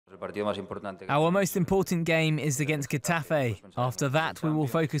Our most important game is against Getafe. After that, we will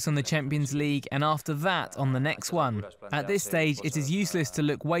focus on the Champions League, and after that, on the next one. At this stage, it is useless to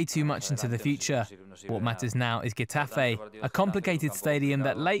look way too much into the future. What matters now is Getafe, a complicated stadium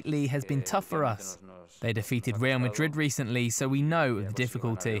that lately has been tough for us. They defeated Real Madrid recently, so we know of the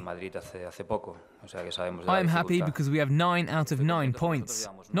difficulty. I am happy because we have 9 out of 9 points.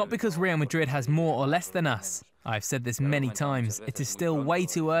 Not because Real Madrid has more or less than us. I've said this many times, it is still way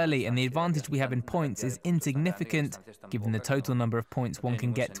too early and the advantage we have in points is insignificant given the total number of points one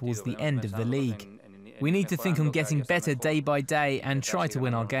can get towards the end of the league. We need to think on getting better day by day and try to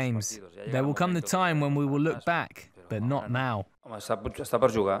win our games. There will come the time when we will look back, but not now.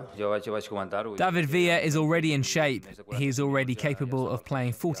 David Villa is already in shape. He is already capable of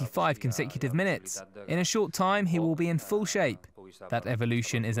playing 45 consecutive minutes. In a short time, he will be in full shape. That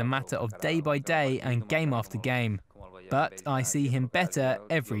evolution is a matter of day by day and game after game. But I see him better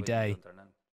every day.